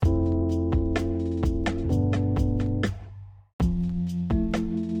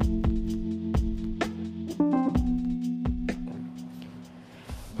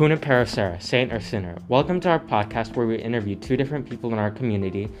Junipero Sarah, saint or sinner. Welcome to our podcast where we interview two different people in our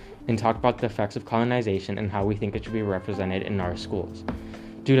community and talk about the effects of colonization and how we think it should be represented in our schools.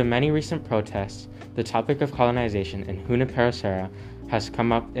 Due to many recent protests, the topic of colonization in Junipero Serra has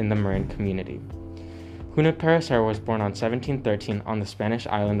come up in the Marin community. Junipero Serra was born on 1713 on the Spanish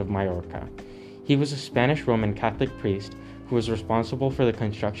island of Majorca. He was a Spanish Roman Catholic priest who was responsible for the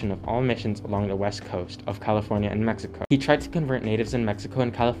construction of all missions along the west coast of California and Mexico. He tried to convert natives in Mexico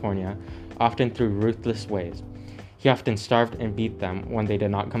and California, often through ruthless ways. He often starved and beat them when they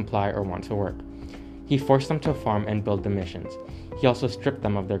did not comply or want to work. He forced them to farm and build the missions. He also stripped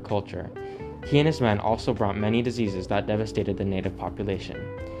them of their culture. He and his men also brought many diseases that devastated the native population.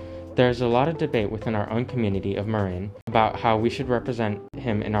 There is a lot of debate within our own community of Marin about how we should represent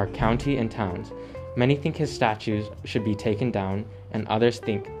him in our county and towns. Many think his statues should be taken down, and others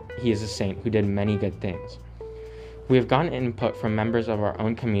think he is a saint who did many good things. We have gotten input from members of our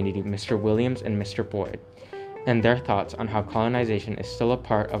own community, Mr. Williams and Mr. Boyd, and their thoughts on how colonization is still a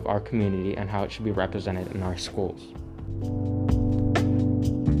part of our community and how it should be represented in our schools.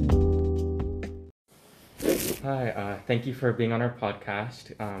 Hi, thank you for being on our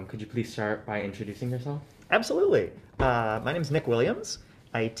podcast. Could you please start by introducing yourself? Absolutely. My name is Nick Williams.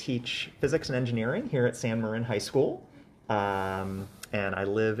 I teach physics and engineering here at San Marin High School, and I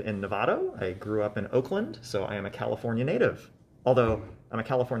live in Novato. I grew up in Oakland, so I am a California native, although I'm a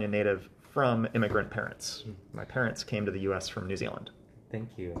California native from immigrant parents. My parents came to the U.S. from New Zealand.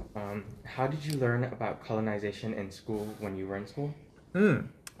 Thank you. How did you learn about colonization in school when you were in school?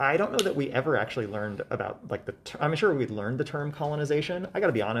 I don't know that we ever actually learned about, I'm sure we learned the term colonization. I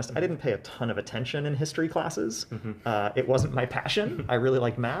gotta be honest, I didn't pay a ton of attention in history classes. It wasn't my passion. I really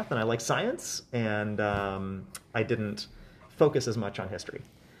liked math and I liked science, and I didn't focus as much on history.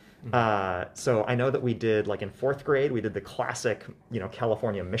 So I know that we did, in fourth grade, we did the classic,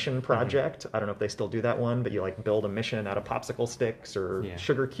 California mission project. I don't know if they still do that one, but you build a mission out of popsicle sticks or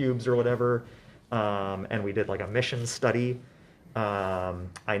sugar cubes or whatever. And we did a mission study.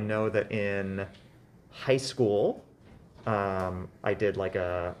 I know that in high school, I did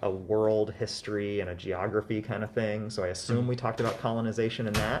a world history and a geography kind of thing. So I assume we talked about colonization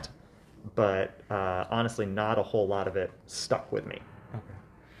in that, but honestly, not a whole lot of it stuck with me.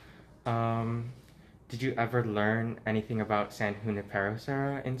 Okay. Did you ever learn anything about San Junipero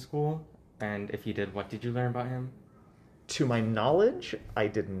Serra in school? And if you did, what did you learn about him? To my knowledge, I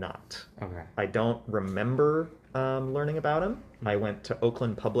did not. Okay. I don't remember learning about him. I went to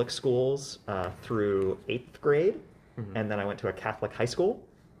Oakland public schools through 8th grade, and then I went to a Catholic high school.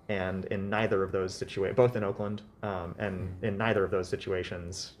 And in neither of those situations, both in Oakland, and in neither of those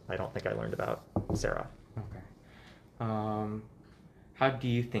situations, I don't think I learned about Sarah. Okay. How do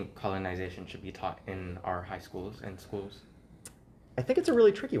you think colonization should be taught in our high schools and schools? I think it's a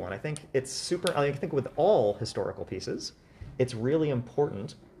really tricky one. I think I think with all historical pieces, it's really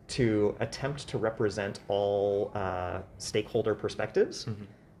important to attempt to represent all stakeholder perspectives.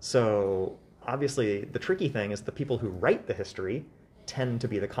 So obviously the tricky thing is the people who write the history tend to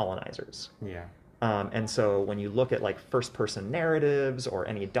be the colonizers. Yeah. And so when you look at first person narratives or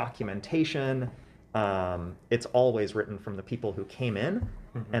any documentation, it's always written from the people who came in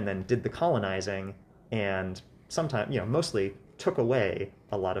and then did the colonizing, and sometimes, mostly took away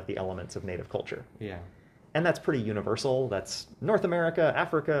a lot of the elements of native culture. Yeah. And that's pretty universal. That's North America,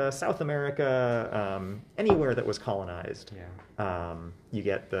 Africa, South America, anywhere that was colonized. Yeah. You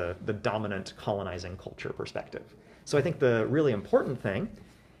get the dominant colonizing culture perspective. So I think the really important thing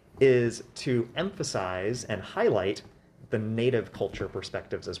is to emphasize and highlight the native culture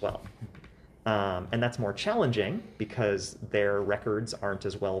perspectives as well. And that's more challenging because their records aren't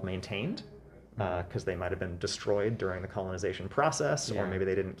as well maintained, because they might have been destroyed during the colonization process, or maybe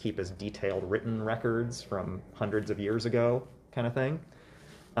they didn't keep as detailed written records from hundreds of years ago, kind of thing.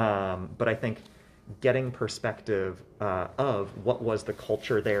 But I think getting perspective of what was the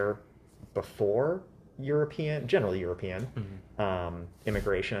culture there before generally European,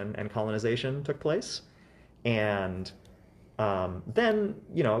 immigration and colonization took place, and then,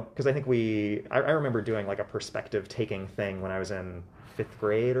 because I think I remember doing a perspective taking thing when I was in 5th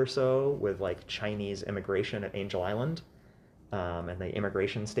grade or so with Chinese immigration at Angel Island, and the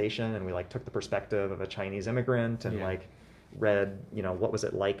immigration station, and we took the perspective of a Chinese immigrant and read, what was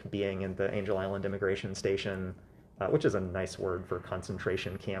it like being in the Angel Island immigration station, which is a nice word for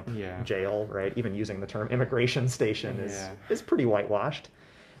concentration camp jail, right? Even using the term immigration station is pretty whitewashed.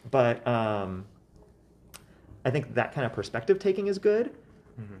 But I think that kind of perspective taking is good,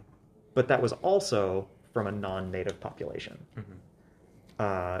 but that was also from a non-native population.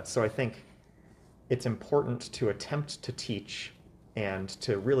 So I think it's important to attempt to teach and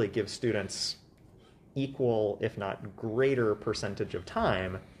to really give students equal, if not greater, percentage of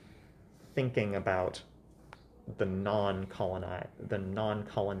time thinking about the non-colonizer,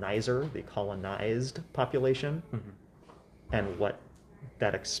 the colonized population, and what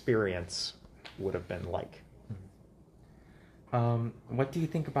that experience would have been like. What do you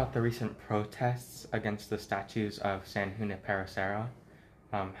think about the recent protests against the statues of San Junipero Serra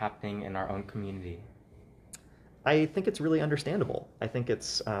happening in our own community? I think it's really understandable. I think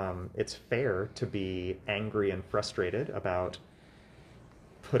it's fair to be angry and frustrated about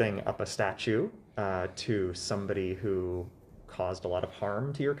putting up a statue to somebody who caused a lot of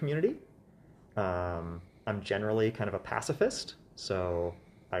harm to your community. I'm generally kind of a pacifist, so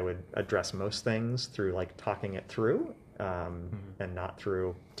I would address most things through like talking it through and not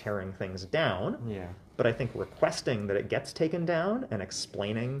through tearing things down. Yeah. But I think requesting that it gets taken down and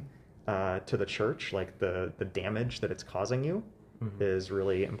explaining to the church like the damage that it's causing you is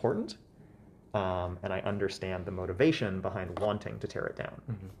really important. And I understand the motivation behind wanting to tear it down.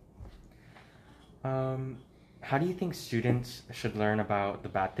 How do you think students should learn about the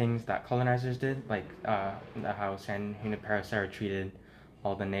bad things that colonizers did, like how San Junipero Serra treated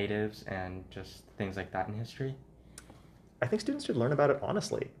all the natives and just things like that in history? I think students should learn about it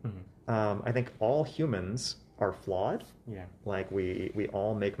honestly. I think all humans are flawed. Yeah. Like we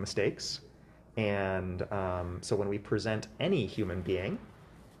all make mistakes. And so when we present any human being,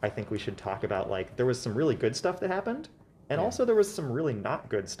 I think we should talk about like there was some really good stuff that happened, and also there was some really not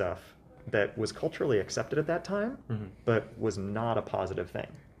good stuff that was culturally accepted at that time, but was not a positive thing.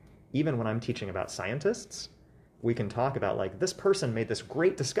 Even when I'm teaching about scientists, we can talk about like this person made this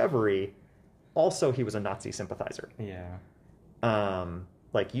great discovery, also he was a Nazi sympathizer. Yeah.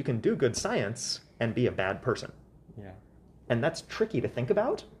 Like you can do good science and be a bad person. Yeah. And that's tricky to think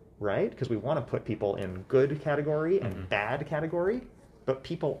about, right? Because we want to put people in good category and bad category, but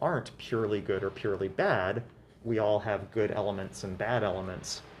people aren't purely good or purely bad. We all have good elements and bad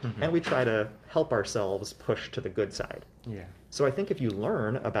elements, and we try to help ourselves push to the good side. Yeah. So I think if you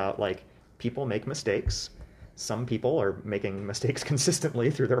learn about like people make mistakes, some people are making mistakes consistently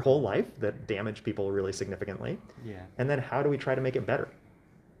through their whole life that damage people really significantly. Yeah. And then how do we try to make it better?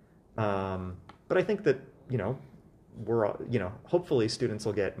 But I think that, hopefully students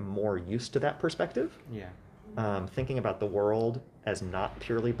will get more used to that perspective. Yeah. Thinking about the world as not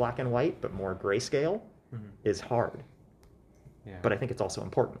purely black and white, but more grayscale is hard. Yeah. But I think it's also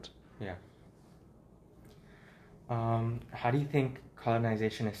important. Yeah. How do you think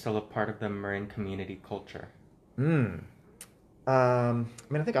colonization is still a part of the Marin community culture? I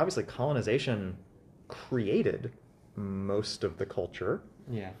think obviously colonization created most of the culture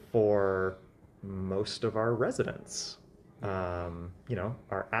for most of our residents.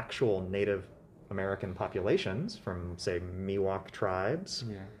 Our actual Native American populations from, say, Miwok tribes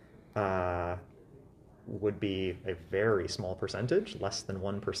would be a very small percentage, less than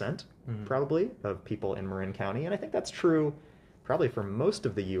 1% probably, of people in Marin County. And I think that's true probably for most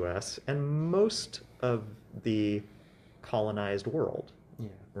of the U.S. and most of the colonized world,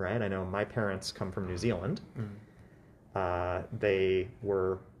 right? I know my parents come from New Zealand. They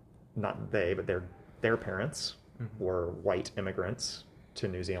were, not they, but their parents were white immigrants to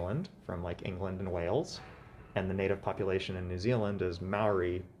New Zealand from like England and Wales. And the native population in New Zealand is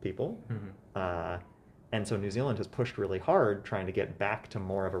Maori people. And so New Zealand has pushed really hard trying to get back to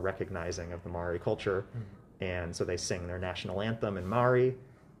more of a recognizing of the Maori culture. And so they sing their national anthem in Maori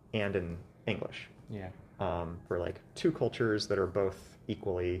and in English. Yeah. For like two cultures that are both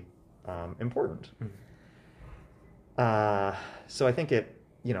equally important. So I think it,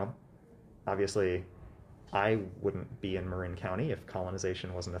 obviously I wouldn't be in Marin County if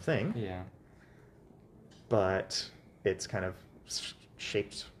colonization wasn't a thing. Yeah. But it's kind of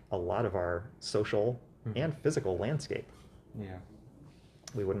shaped a lot of our social and physical landscape. Yeah.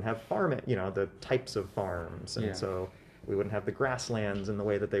 We wouldn't have the types of farms, and so we wouldn't have the grasslands in the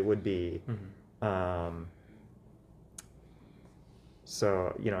way that they would be.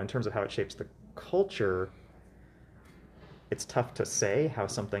 So, in terms of how it shapes the culture, it's tough to say how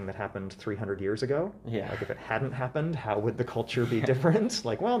something that happened 300 years ago, like if it hadn't happened, how would the culture be different?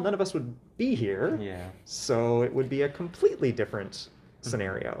 Like, well, none of us would be here, so it would be a completely different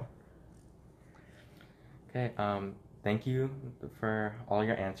scenario. Okay, thank you for all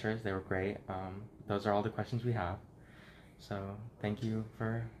your answers. They were great. Those are all the questions we have. So thank you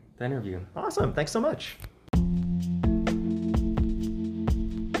for the interview. Awesome. Thanks so much.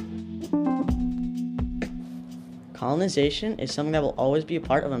 Colonization is something that will always be a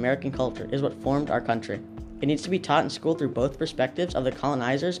part of American culture. It is what formed our country. It needs to be taught in school through both perspectives of the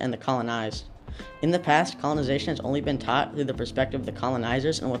colonizers and the colonized. In the past, colonization has only been taught through the perspective of the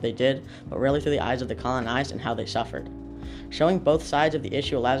colonizers and what they did, but rarely through the eyes of the colonized and how they suffered. Showing both sides of the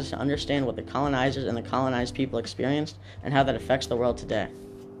issue allows us to understand what the colonizers and the colonized people experienced and how that affects the world today.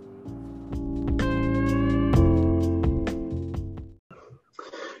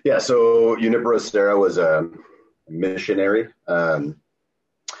 Yeah, so Junipero Serra was a missionary, and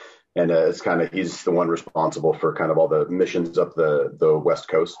it's kind of, he's the one responsible for kind of all the missions up the West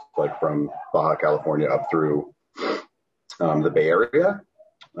Coast, like from Baja California up through the Bay Area.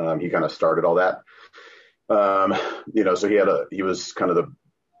 He kind of started all that. So he was kind of the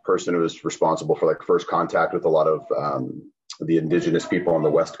person who was responsible for like first contact with a lot of the indigenous people on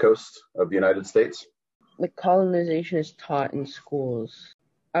the West Coast of the United States. Like colonization is taught in schools.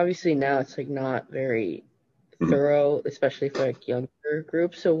 Obviously now it's like not very thorough, especially for like younger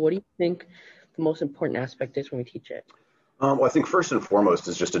groups. So what do you think the most important aspect is when we teach it? Well, I think first and foremost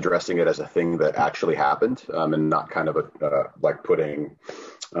is just addressing it as a thing that actually happened, and not kind of like putting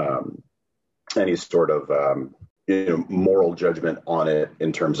any sort of moral judgment on it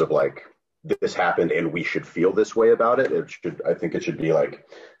in terms of like, this happened and we should feel this way about it. I think it should be like,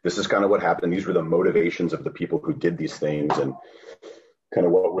 this is kind of what happened. These were the motivations of the people who did these things, and kind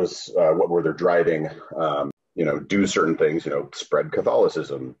of what were their driving, do certain things, spread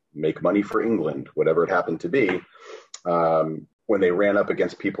Catholicism, make money for England, whatever it happened to be. When they ran up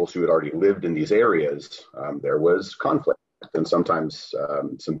against peoples who had already lived in these areas, there was conflict, and sometimes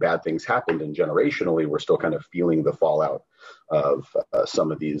some bad things happened, and generationally we're still kind of feeling the fallout of some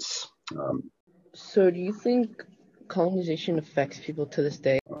of these. So do you think colonization affects people to this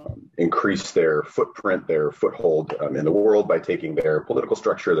day? Increase their footprint, their foothold in the world by taking their political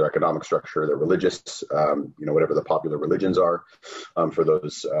structure, their economic structure, their religious, whatever the popular religions are for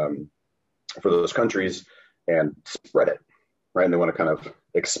those countries, and spread it, right? And they want to kind of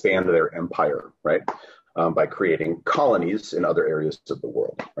expand their empire, right? By creating colonies in other areas of the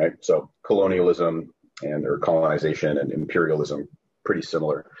world, right? So colonialism or colonization and imperialism, pretty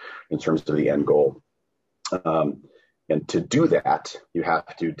similar in terms of the end goal. And to do that, you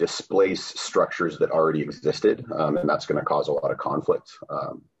have to displace structures that already existed, and that's going to cause a lot of conflict.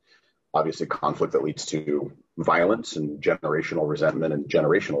 Obviously, conflict that leads to violence and generational resentment and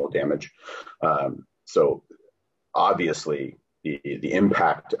generational damage. So obviously, the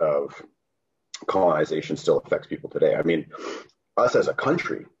impact of colonization still affects people today. I mean, us as a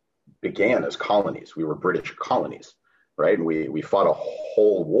country began as colonies. We were British colonies, right? And we fought a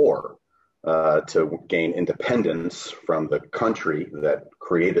whole war to gain independence from the country that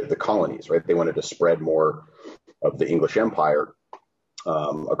created the colonies, right? They wanted to spread more of the English Empire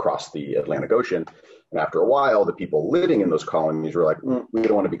across the Atlantic Ocean. And after a while, the people living in those colonies were like, we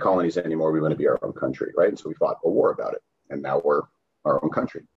don't want to be colonies anymore. We want to be our own country, right? And so we fought a war about it. And now we're our own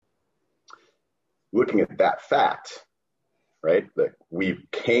country. Looking at that fact, right, that we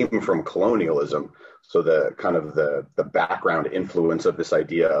came from colonialism, so the kind of the background influence of this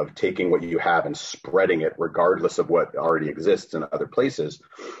idea of taking what you have and spreading it regardless of what already exists in other places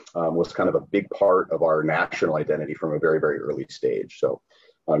was kind of a big part of our national identity from a very, very early stage. So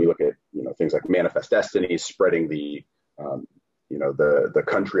you look at things like Manifest Destiny, spreading the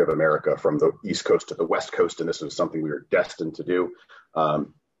country of America from the East Coast to the West Coast, and this was something we were destined to do.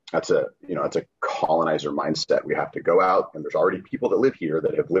 That's a colonizer mindset. We have to go out, and there's already people that live here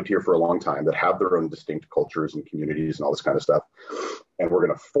that have lived here for a long time that have their own distinct cultures and communities and all this kind of stuff. And we're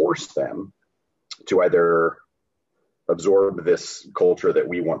going to force them to either absorb this culture that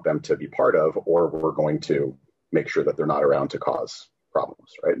we want them to be part of, or we're going to make sure that they're not around to cause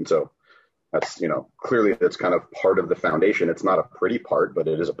problems, right? And so that's, clearly that's kind of part of the foundation. It's not a pretty part, but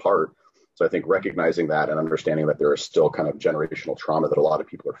it is a part. So I think recognizing that and understanding that there is still kind of generational trauma that a lot of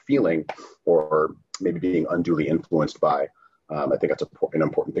people are feeling or maybe being unduly influenced by, I think that's an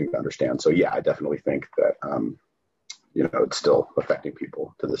important thing to understand. So yeah, I definitely think that, it's still affecting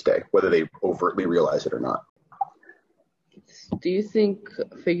people to this day, whether they overtly realize it or not. Do you think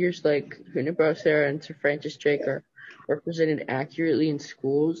figures like Junipero Serra and Sir Francis Drake are represented accurately in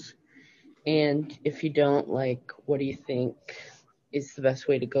schools? And if you don't, what do you think is the best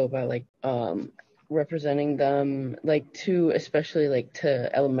way to go about representing them, especially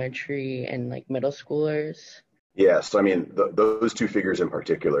to elementary and middle schoolers? Yes, I mean those two figures in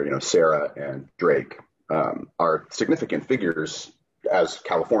particular, Serra and Drake, are significant figures as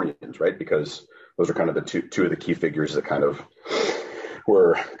Californians, right? Because those are kind of the two of the key figures that kind of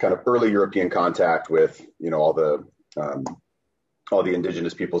were kind of early European contact with all the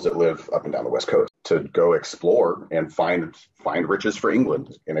indigenous peoples that live up and down the West Coast, to go explore and find riches for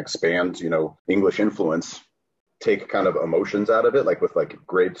England and expand, English influence take kind of emotions out of it, like with like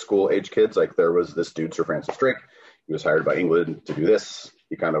grade school age kids. Like there was this dude, Sir Francis Drake. He was hired by England to do this.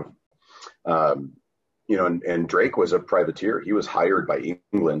 He kind of, and Drake was a privateer. He was hired by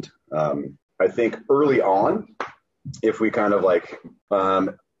England. I think early on, if we kind of like,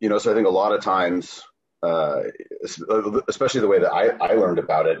 so I think a lot of times, especially the way that I learned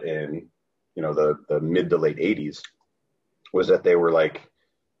about it in, the mid to late 80s, was that they were like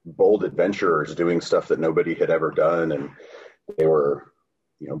bold adventurers doing stuff that nobody had ever done. And they were,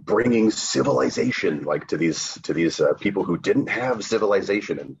 bringing civilization like to these people who didn't have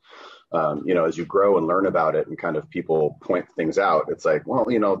civilization. And, as you grow and learn about it and kind of people point things out, it's like, well,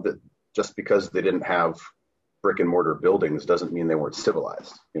 just because they didn't have brick and mortar buildings doesn't mean they weren't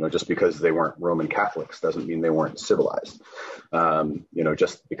civilized. Just because they weren't Roman Catholics doesn't mean they weren't civilized.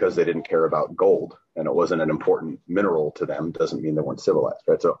 Just because they didn't care about gold and it wasn't an important mineral to them doesn't mean they weren't civilized,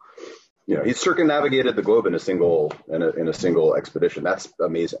 right? So, he circumnavigated the globe in a single expedition. That's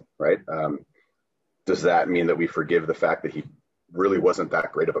amazing, right? Does that mean that we forgive the fact that he really wasn't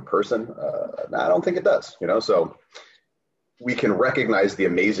that great of a person? I don't think it does. So we can recognize the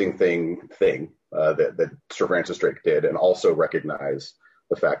amazing thing that Sir Francis Drake did, and also recognize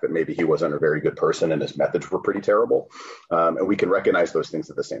the fact that maybe he wasn't a very good person and his methods were pretty terrible. And we can recognize those things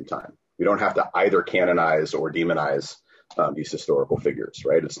at the same time. We don't have to either canonize or demonize these historical figures,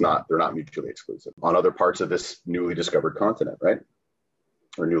 right? They're not mutually exclusive on other parts of this newly discovered continent, right?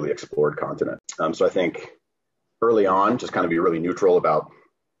 Or newly explored continent. So I think early on, just kind of be really neutral about,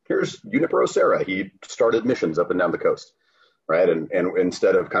 here's Junipero Serra. He started missions up and down the coast, right? And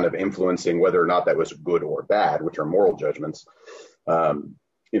instead of kind of influencing whether or not that was good or bad, which are moral judgments, kind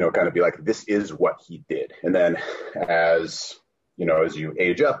of be like, this is what he did. And then as you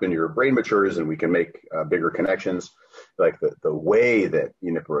age up and your brain matures and we can make bigger connections, like the way that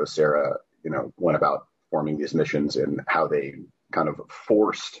Junipero Serra, went about forming these missions and how they kind of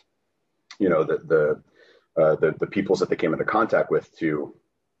forced, the peoples that they came into contact with to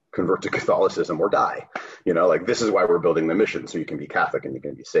convert to Catholicism or die. This is why we're building the mission, so you can be Catholic and you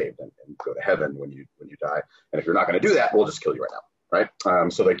can be saved and go to heaven when you die. And if you're not going to do that, we'll just kill you right now,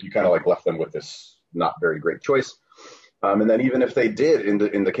 right? So like you kind of like left them with this not very great choice. And then even if they did,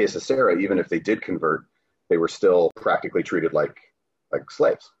 in the case of Serra, even if they did convert, they were still practically treated like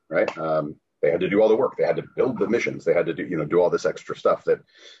slaves, right? They had to do all the work. They had to build the missions. They had to do all this extra stuff that,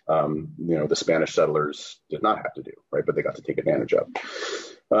 the Spanish settlers did not have to do, right? But they got to take advantage of.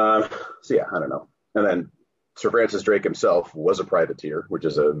 So yeah, I don't know. And then Sir Francis Drake himself was a privateer, which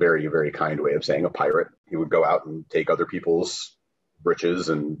is a very, very kind way of saying a pirate. He would go out and take other people's riches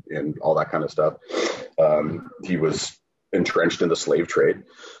and all that kind of stuff. He was entrenched in the slave trade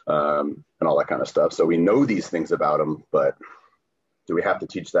and all that kind of stuff. So we know these things about him, but do we have to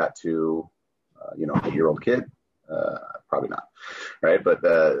teach that to, a 8-year-old kid? Probably not, right? But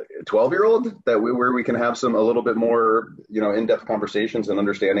a 12-year-old, where we can have a little bit more, in-depth conversations and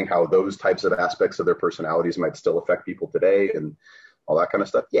understanding how those types of aspects of their personalities might still affect people today and all that kind of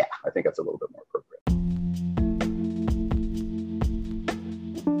stuff. Yeah, I think that's a little bit more appropriate.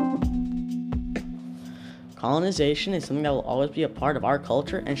 Colonization is something that will always be a part of our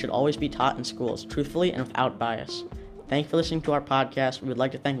culture and should always be taught in schools, truthfully and without bias. Thank you for listening to our podcast. We would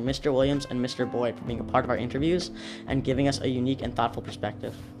like to thank Mr. Williams and Mr. Boyd for being a part of our interviews and giving us a unique and thoughtful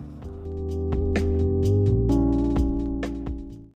perspective.